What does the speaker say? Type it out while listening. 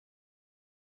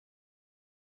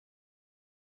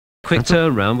Quick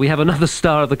turnaround. We have another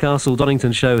star of the Castle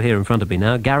Donington show here in front of me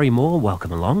now. Gary Moore,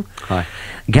 welcome along. Hi.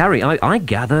 Gary, I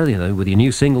gather, with your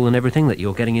new single and everything, that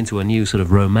you're getting into a new sort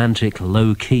of romantic,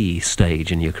 low-key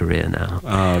stage in your career now.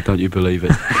 Oh, don't you believe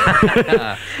it?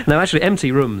 Now, actually,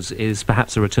 Empty Rooms is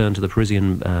perhaps a return to the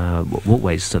Parisian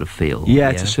walkways sort of feel.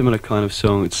 Yeah, it's a similar kind of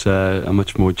song. It's a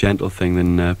much more gentle thing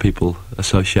than people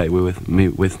associate me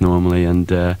with normally, and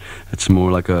it's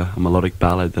more like a melodic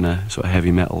ballad than a sort of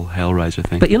heavy metal Hellraiser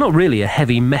thing. But you're not really a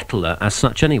heavy metaler as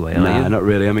such anyway, are you? No, not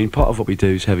really. I mean, part of what we do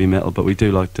is heavy metal, but we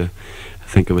do like to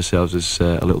think of ourselves as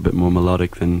a little bit more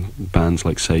melodic than bands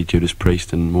like, say, Judas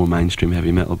Priest and more mainstream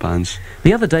heavy metal bands.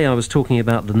 The other day I was talking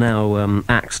about the now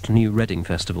axed new Reading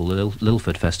Festival, the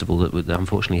Lilford Festival, that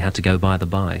unfortunately had to go by the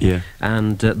by. Yeah.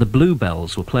 And the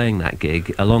Bluebells were playing that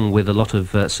gig, along with a lot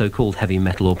of so-called heavy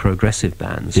metal or progressive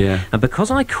bands. Yeah. And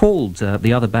because I called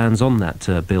the other bands on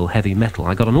that bill heavy metal,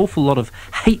 I got an awful lot of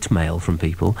hate mail from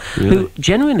people who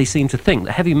genuinely seem to think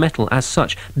that heavy metal as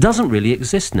such doesn't really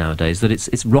exist nowadays, that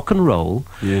it's rock and roll,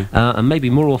 and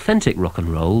maybe more authentic rock and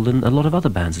roll than a lot of other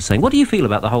bands are saying. What do you feel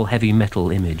about the whole heavy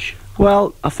metal image?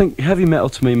 Well, I think heavy metal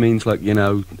to me means, like,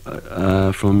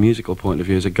 from a musical point of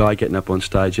view, is a guy getting up on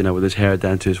stage, with his hair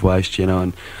down to his waist,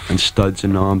 and studs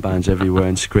and armbands everywhere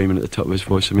and screaming at the top of his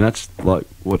voice. I mean, that's like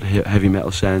what heavy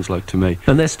metal sounds like to me.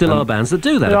 And there still are bands that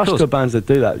do that, There of are course. still bands that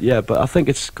do that, yeah, but I think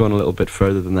it's gone a little bit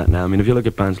further than that now. I mean, if you look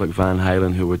at bands like Van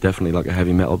Halen, who were definitely like a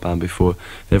heavy metal band before,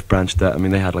 they've branched out. I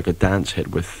mean, they had like a dance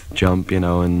hit with Jump,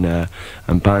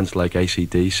 and bands like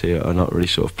AC/DC are not really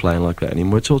sort of playing like that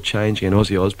anymore. It's all changing, and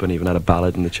Ozzy Osbourne even had a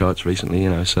ballad in the charts recently,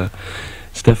 so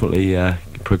it's definitely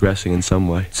progressing in some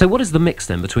way. So what is the mix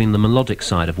then between the melodic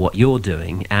side of what you're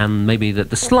doing and maybe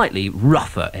the slightly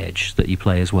rougher edge that you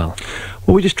play as well?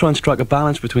 Well, we just try and strike a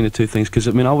balance between the two things, because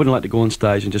I mean, I wouldn't like to go on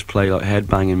stage and just play like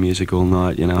headbanging music all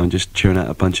night, and just churn out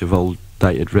a bunch of old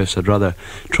dated riffs. I'd rather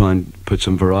try and put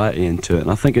some variety into it,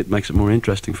 and I think it makes it more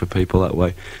interesting for people that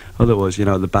way. Otherwise,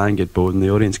 the band get bored and the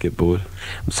audience get bored.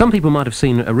 Some people might have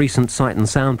seen a recent Sight and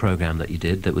Sound programme that you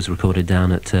did that was recorded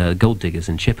down at Gold Diggers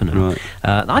in Chippenham. Right.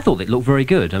 I thought it looked very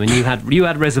good. I mean, you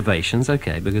had reservations,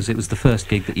 okay, because it was the first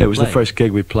gig that you played. It was the first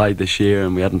gig we played this year,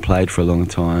 and we hadn't played for a long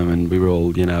time, and we were all,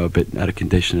 a bit out of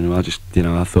condition, and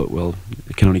I thought, well,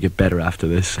 it can only get better after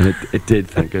this, and it did,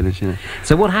 thank goodness,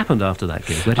 So what happened after that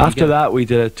gig? Where did after that, we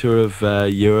did a tour of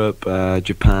Europe,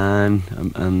 Japan,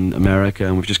 and America,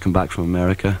 and we've just come back from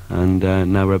America, and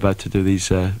now we're about to do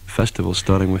these festivals,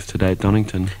 starting with today at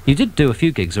Donington. You did do a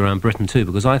few gigs around Britain too,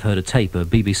 because I've heard a tape, a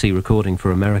BBC recording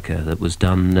for America that was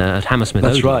done at Hammersmith.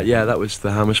 That's Odeon. right, yeah, that was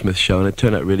the Hammersmith show, and it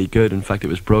turned out really good. In fact, it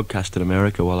was broadcast in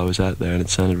America while I was out there, and it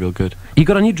sounded real good. You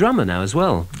got a new drummer now as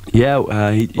well.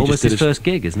 Yeah, he almost just his first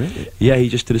gig, isn't it? Yeah, he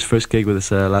just did his first gig with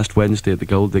us last Wednesday at the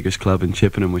Gold Diggers Club in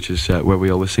Chippenham, which is where we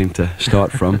always seem to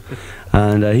start from.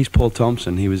 And he's Paul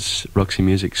Thompson. He was Roxy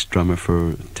Music's drummer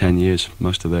for 10 years,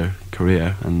 most of their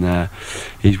career, and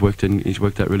he's worked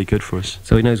out really good for us.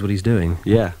 So he knows what he's doing.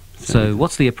 Yeah. So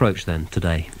what's the approach then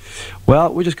today?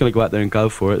 Well, we're just going to go out there and go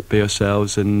for it, be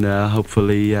ourselves, and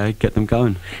hopefully get them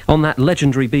going. On that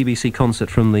legendary BBC concert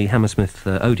from the Hammersmith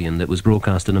Odeon that was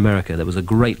broadcast in America, there was a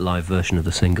great live version of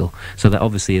the single. So that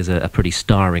obviously is a pretty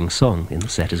starring song in the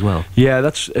set as well. Yeah,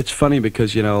 it's funny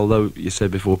because, although you said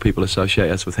before people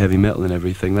associate us with heavy metal and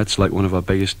everything, that's like one of our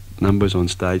biggest numbers on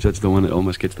stage. That's the one that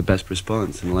almost gets the best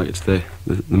response, and like it's the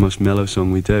most mellow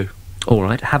song we do. All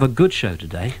right, have a good show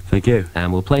today. Thank you.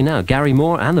 And we'll play now Gary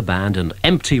Moore and the band and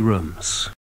Empty Rooms.